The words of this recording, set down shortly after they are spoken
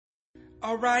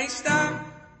Alright, stop,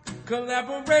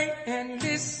 collaborate and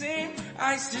listen.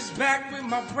 Ice is back with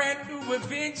my brand new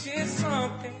invention.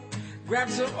 Something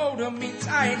grabs a hold of me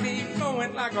tightly,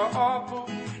 flowing like an awful.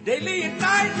 Daily and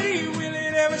nightly, will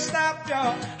it ever stop,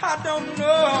 y'all? I don't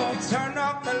know. Turn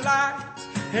off the lights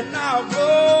and I'll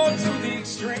go to the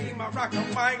extreme. I rock a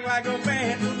mic like a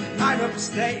band, light up the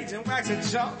stage and wax a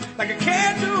jump like a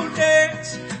candle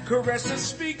dance. Caress the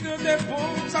speaker that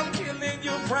booms. I'm killing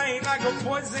your brain like a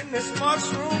poisonous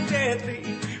mushroom, deadly.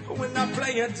 When I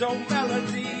play a dope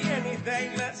melody,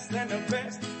 anything less than the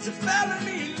best is a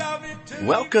felony. Love it to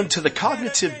Welcome to the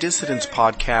Cognitive Dissidents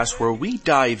podcast, where we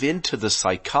dive into the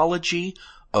psychology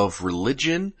of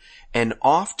religion and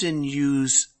often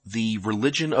use the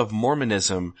religion of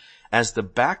Mormonism as the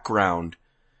background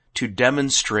to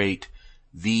demonstrate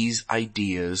these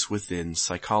ideas within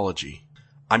psychology.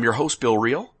 I'm your host, Bill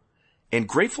Reel, and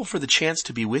grateful for the chance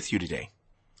to be with you today.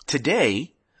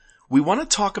 Today, we want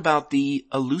to talk about the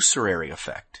illusory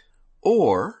effect,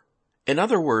 or, in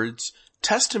other words,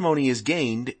 testimony is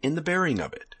gained in the bearing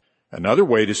of it. Another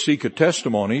way to seek a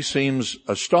testimony seems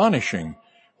astonishing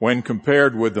when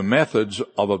compared with the methods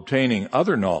of obtaining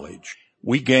other knowledge.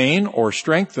 We gain or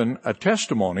strengthen a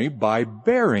testimony by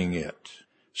bearing it.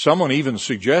 Someone even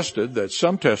suggested that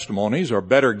some testimonies are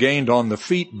better gained on the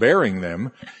feet bearing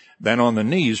them than on the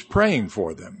knees praying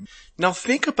for them. Now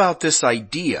think about this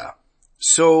idea.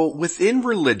 So within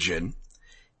religion,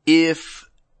 if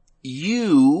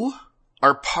you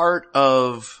are part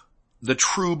of the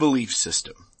true belief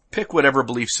system, pick whatever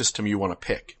belief system you want to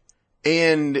pick.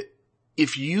 And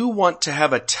if you want to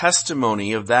have a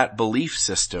testimony of that belief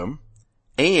system,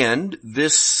 and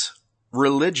this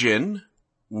religion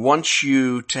wants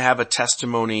you to have a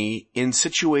testimony in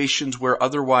situations where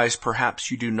otherwise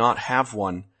perhaps you do not have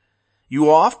one,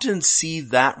 you often see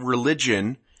that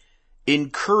religion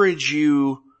encourage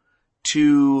you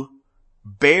to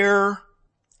bear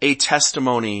a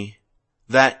testimony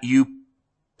that you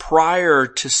prior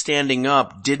to standing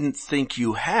up didn't think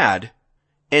you had,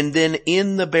 and then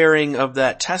in the bearing of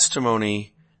that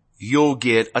testimony, you'll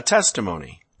get a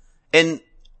testimony. And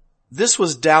this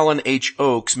was Dallin H.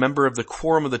 Oaks, member of the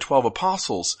Quorum of the 12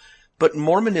 Apostles, but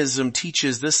Mormonism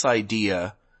teaches this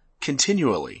idea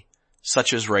continually,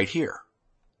 such as right here.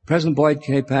 President Boyd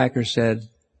K. Packer said,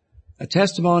 "A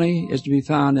testimony is to be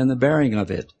found in the bearing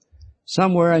of it.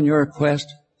 Somewhere in your quest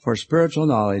for spiritual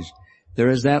knowledge, there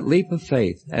is that leap of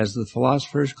faith, as the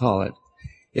philosophers call it.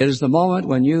 It is the moment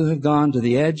when you have gone to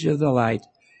the edge of the light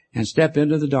and step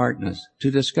into the darkness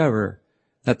to discover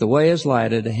that the way is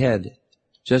lighted ahead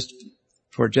just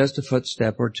a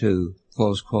footstep or two,"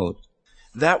 close quote.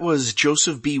 That was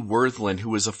Joseph B. Worthland,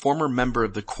 who was a former member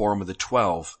of the Quorum of the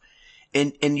 12.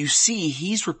 And you see,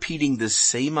 he's repeating this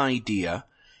same idea,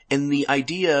 and the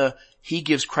idea he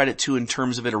gives credit to in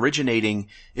terms of it originating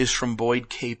is from Boyd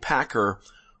K. Packer,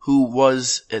 who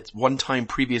was at one time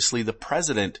previously the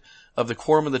president of the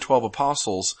Quorum of the 12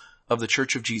 Apostles of the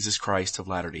Church of Jesus Christ of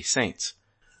Latter-day Saints.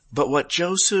 But what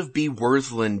Joseph B.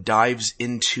 Worthland dives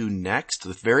into next,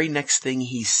 the very next thing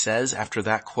he says after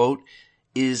that quote,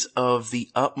 is of the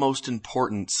utmost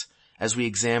importance as we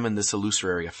examine this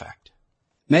illusory effect.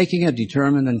 Making a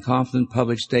determined and confident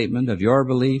public statement of your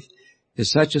belief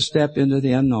is such a step into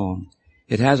the unknown.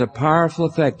 It has a powerful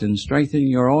effect in strengthening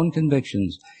your own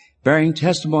convictions. Bearing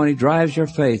testimony drives your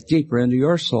faith deeper into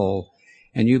your soul,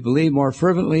 and you believe more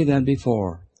fervently than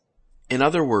before. In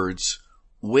other words,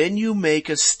 when you make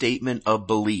a statement of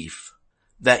belief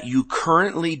that you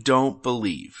currently don't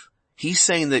believe, he's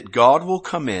saying that God will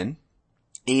come in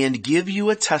and give you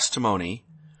a testimony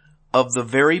of the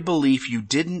very belief you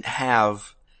didn't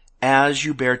have as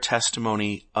you bear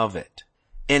testimony of it.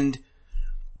 And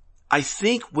I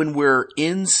think when we're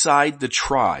inside the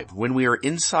tribe, when we are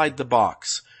inside the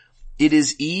box, it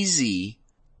is easy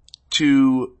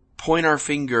to point our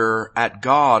finger at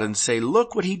God and say,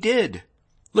 look what he did.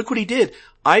 Look what he did.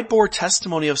 I bore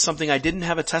testimony of something I didn't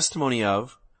have a testimony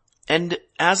of. And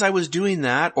as I was doing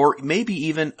that, or maybe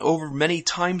even over many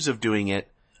times of doing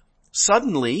it,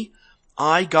 suddenly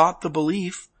I got the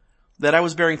belief that I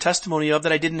was bearing testimony of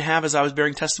that I didn't have as I was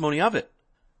bearing testimony of it.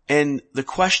 And the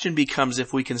question becomes,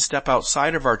 if we can step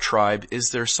outside of our tribe, is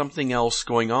there something else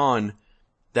going on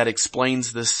that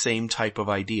explains this same type of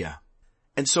idea?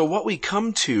 And so what we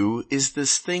come to is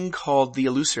this thing called the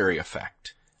illusory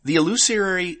effect. The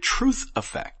illusory truth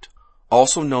effect,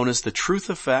 also known as the truth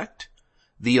effect,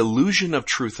 the illusion of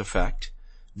truth effect,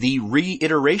 the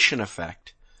reiteration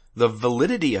effect, the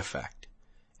validity effect,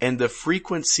 and the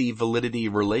frequency-validity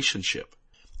relationship,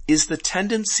 is the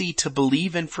tendency to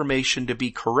believe information to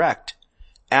be correct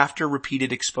after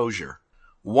repeated exposure.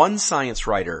 One science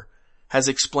writer has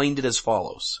explained it as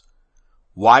follows.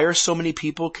 Why are so many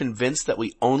people convinced that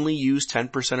we only use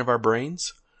 10% of our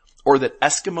brains? Or that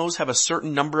Eskimos have a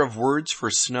certain number of words for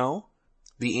snow?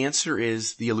 The answer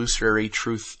is the illusory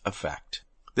truth effect.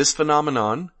 This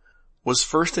phenomenon was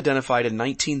first identified in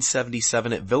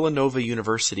 1977 at Villanova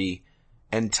University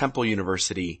and Temple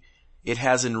University. It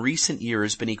has in recent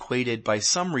years been equated by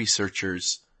some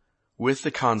researchers with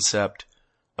the concept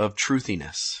of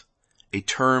truthiness, a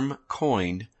term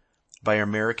coined by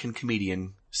American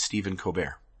comedian Stephen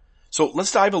Colbert. So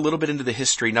let's dive a little bit into the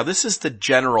history. Now this is the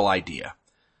general idea.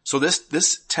 So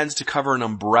this tends to cover an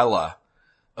umbrella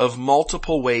of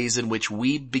multiple ways in which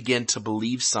we begin to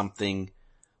believe something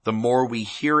the more we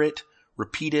hear it,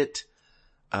 repeat it,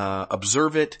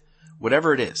 observe it,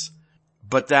 whatever it is.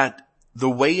 But that the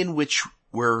way in which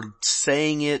we're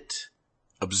saying it,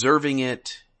 observing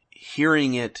it,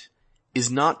 hearing it, is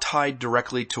not tied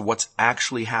directly to what's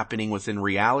actually happening within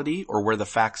reality or where the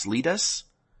facts lead us,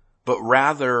 but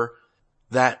rather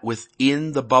that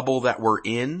within the bubble that we're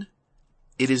in,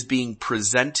 it is being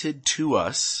presented to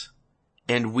us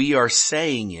and we are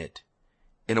saying it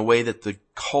in a way that the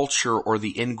culture or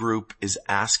the in-group is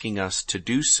asking us to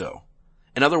do so.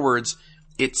 In other words,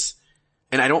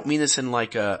 and I don't mean this in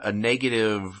like a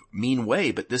negative, mean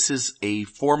way, but this is a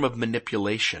form of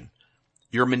manipulation.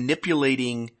 You're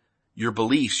manipulating your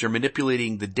beliefs, you're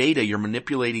manipulating the data, you're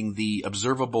manipulating the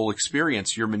observable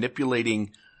experience, you're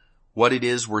manipulating what it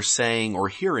is we're saying or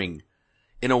hearing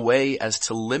in a way as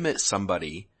to limit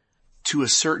somebody to a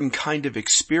certain kind of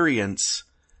experience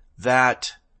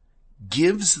that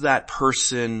gives that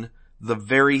person the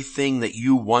very thing that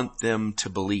you want them to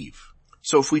believe.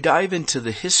 So if we dive into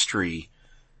the history,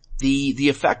 the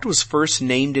effect was first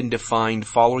named and defined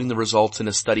following the results in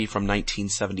a study from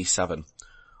 1977.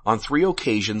 On 3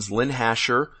 occasions, Lynn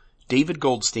Hasher, David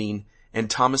Goldstein, and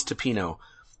Thomas Tapino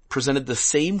presented the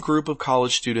same group of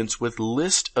college students with a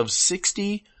list of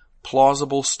 60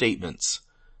 plausible statements,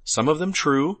 some of them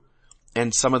true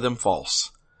and some of them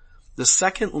false. The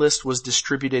second list was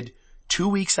distributed 2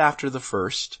 weeks after the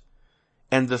first,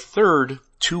 and the third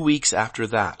 2 weeks after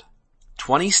that.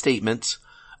 20 statements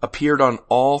appeared on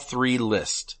all 3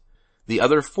 lists. The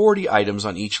other 40 items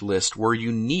on each list were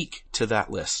unique to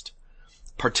that list.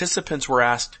 Participants were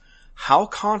asked how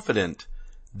confident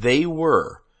they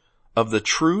were of the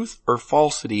truth or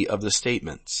falsity of the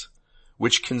statements,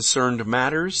 which concerned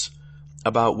matters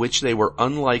about which they were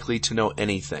unlikely to know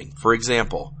anything. For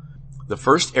example, the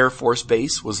first Air Force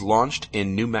base was launched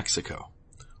in New Mexico,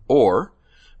 or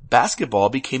basketball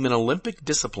became an Olympic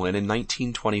discipline in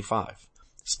 1925.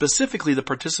 Specifically, the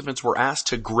participants were asked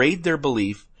to grade their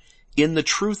belief in the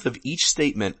truth of each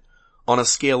statement on a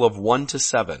scale of 1 to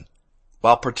 7.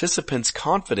 While participants'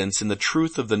 confidence in the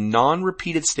truth of the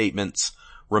non-repeated statements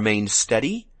remained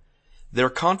steady, their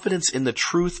confidence in the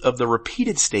truth of the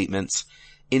repeated statements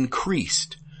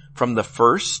increased from the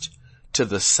first to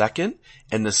the second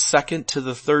and the second to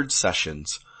the third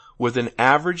sessions, with an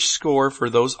average score for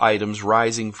those items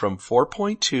rising from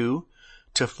 4.2 to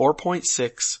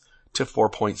 4.6 to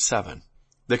 4.7.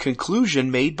 The conclusion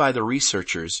made by the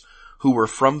researchers, who were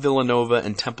from Villanova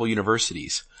and Temple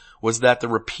Universities, was that the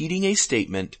repeating a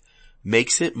statement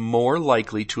makes it more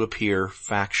likely to appear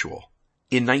factual.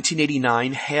 In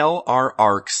 1989, Hale R.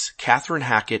 Arks, Catherine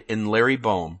Hackett, and Larry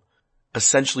Boehm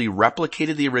essentially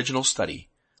replicated the original study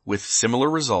with similar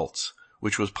results,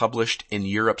 which was published in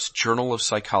Europe's Journal of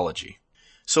Psychology.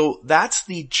 So that's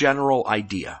the general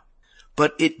idea.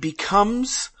 But it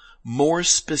becomes more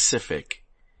specific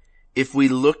if we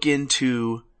look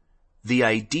into the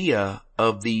idea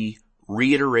of the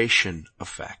reiteration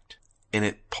effect. And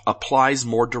it applies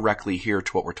more directly here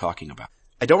to what we're talking about.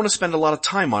 I don't want to spend a lot of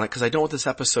time on it because I don't want this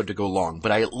episode to go long,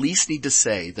 but I at least need to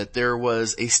say that there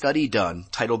was a study done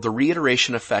titled The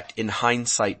Reiteration Effect in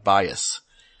Hindsight Bias.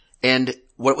 And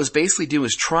what it was basically doing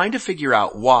is trying to figure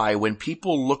out why, when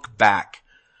people look back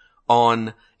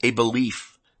on a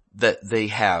belief that they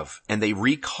have and they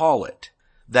recall it,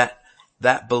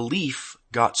 that belief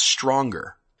got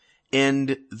stronger.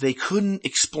 And they couldn't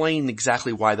explain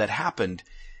exactly why that happened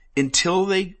until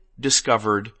they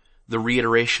discovered the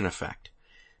reiteration effect.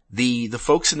 The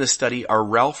folks in this study are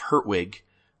Ralph Hertwig,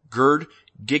 Gerd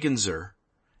Gigenzer,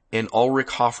 and Ulrich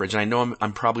Hoffridge. And I know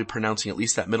I'm probably pronouncing at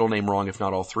least that middle name wrong, if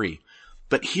not all 3.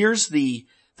 But here's the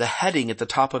heading at the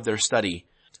top of their study.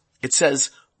 It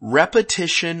says,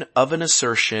 repetition of an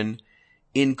assertion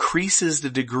increases the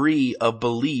degree of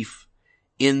belief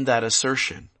in that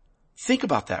assertion. Think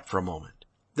about that for a moment.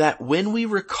 That when we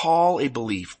recall a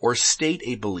belief or state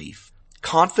a belief,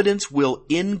 confidence will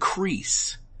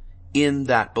increase in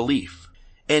that belief.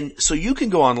 And so you can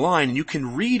go online and you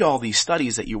can read all these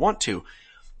studies that you want to,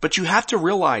 but you have to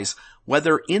realize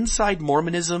whether inside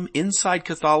Mormonism, inside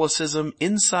Catholicism,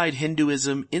 inside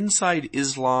Hinduism, inside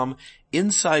Islam,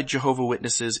 inside Jehovah's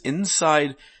Witnesses,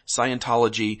 inside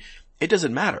Scientology, it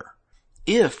doesn't matter.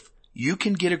 If you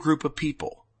can get a group of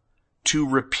people to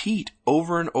repeat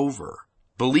over and over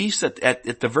beliefs that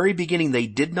at the very beginning they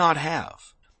did not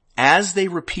have, as they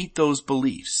repeat those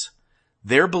beliefs,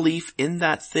 their belief in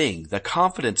that thing, the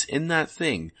confidence in that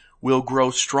thing, will grow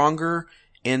stronger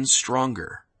and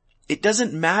stronger. It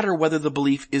doesn't matter whether the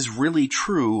belief is really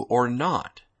true or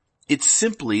not. It's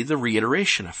simply the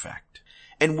reiteration effect.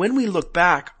 And when we look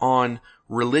back on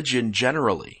religion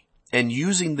generally, and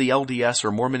using the LDS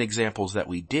or Mormon examples that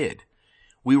we did,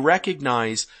 we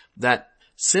recognize that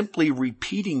simply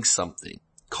repeating something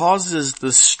causes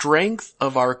the strength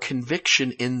of our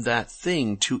conviction in that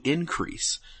thing to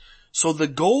increase. So the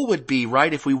goal would be,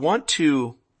 right, if we want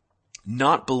to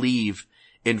not believe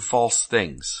in false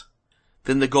things,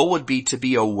 then the goal would be to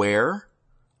be aware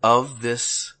of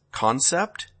this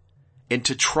concept and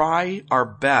to try our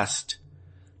best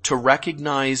to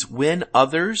recognize when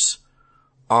others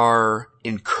are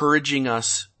encouraging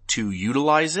us to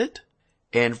utilize it,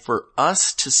 and for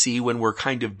us to see when we're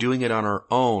kind of doing it on our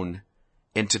own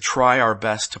and to try our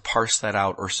best to parse that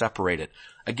out or separate it.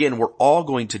 Again, we're all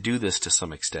going to do this to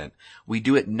some extent. We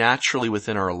do it naturally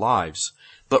within our lives,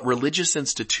 but religious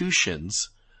institutions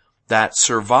that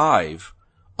survive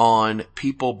on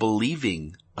people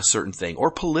believing a certain thing,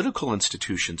 or political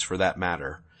institutions for that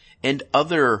matter, and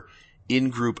other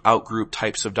in-group, out-group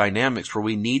types of dynamics where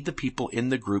we need the people in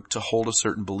the group to hold a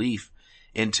certain belief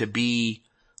and to be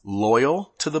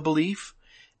loyal to the belief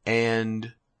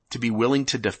and to be willing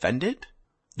to defend it,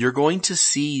 you're going to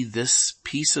see this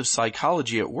piece of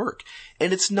psychology at work.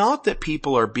 And it's not that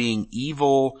people are being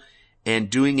evil and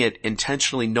doing it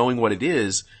intentionally knowing what it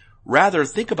is. Rather,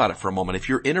 think about it for a moment. If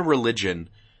you're in a religion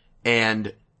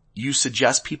and you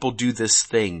suggest people do this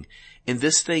thing, and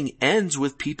this thing ends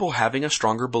with people having a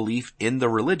stronger belief in the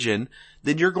religion,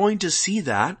 then you're going to see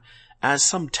that as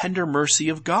some tender mercy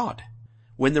of God.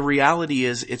 When the reality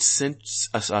is it's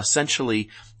essentially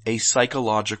a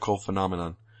psychological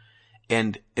phenomenon.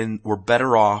 And we're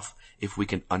better off if we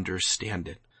can understand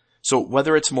it. So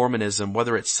whether it's Mormonism,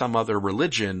 whether it's some other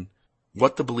religion,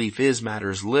 what the belief is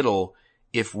matters little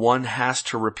if one has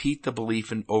to repeat the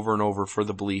belief and over for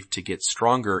the belief to get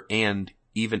stronger, and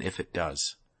even if it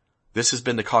does. This has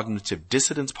been the Cognitive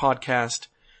Dissidents podcast.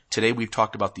 Today we've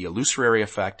talked about the illusory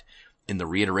effect and the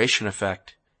reiteration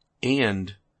effect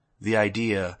and the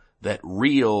idea that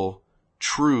real,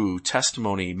 true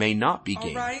testimony may not be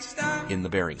gained in the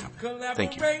bearing of it.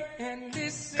 Thank you.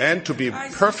 And to be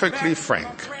perfectly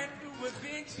frank,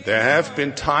 there have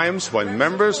been times when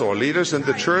members or leaders in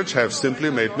the church have simply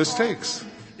made mistakes.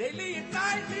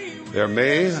 There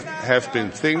may have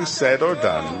been things said or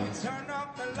done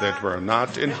that were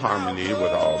not in harmony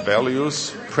with our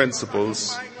values,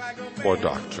 principles, or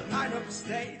doctrine.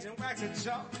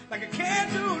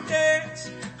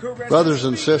 Brothers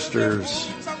and sisters,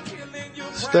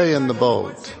 stay in the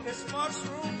boat.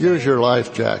 Use your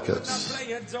life jackets.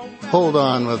 Hold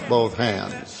on with both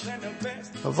hands.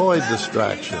 Avoid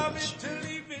distractions.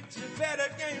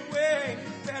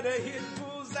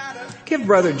 Give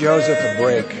Brother Joseph a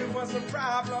break.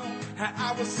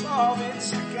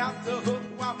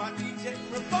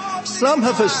 Some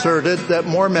have asserted that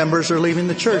more members are leaving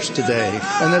the church today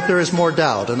and that there is more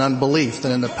doubt and unbelief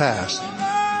than in the past.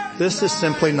 This is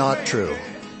simply not true.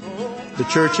 The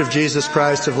Church of Jesus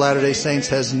Christ of Latter-day Saints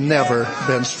has never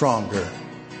been stronger.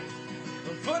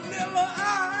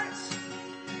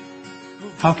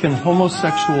 How can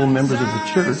homosexual members of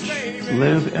the church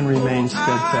live and remain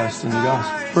steadfast in the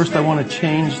gospel? First, I want to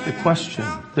change the question.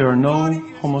 There are no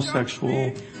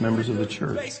homosexual members of the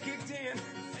church.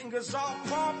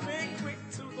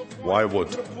 Why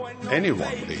would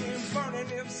anyone leave?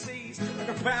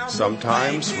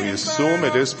 Sometimes we assume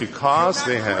it is because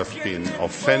they have been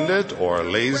offended or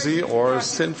lazy or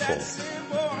sinful.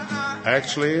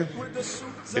 Actually,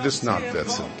 it is not that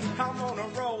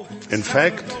simple. In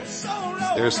fact,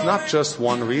 there is not just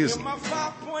one reason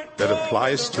that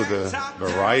applies to the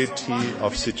variety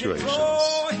of situations.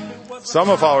 Some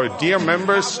of our dear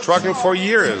members struggle for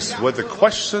years with the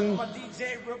question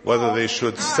whether they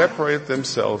should separate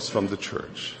themselves from the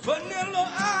church.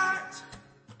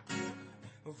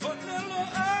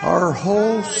 Our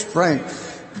whole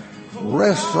strength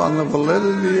rests on the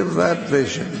validity of that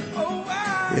vision.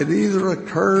 It either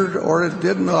occurred or it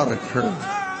did not occur.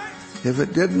 If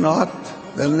it did not,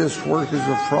 then this work is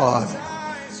a fraud.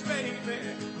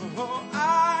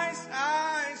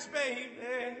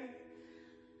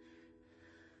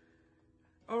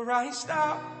 Alright,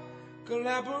 stop,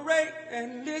 collaborate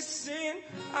and listen.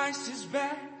 Ice is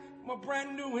back, my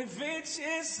brand new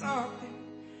invention.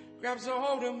 Something grabs a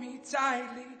hold of me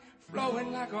tightly,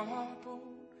 flowing like a harpoon,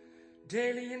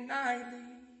 daily and nightly.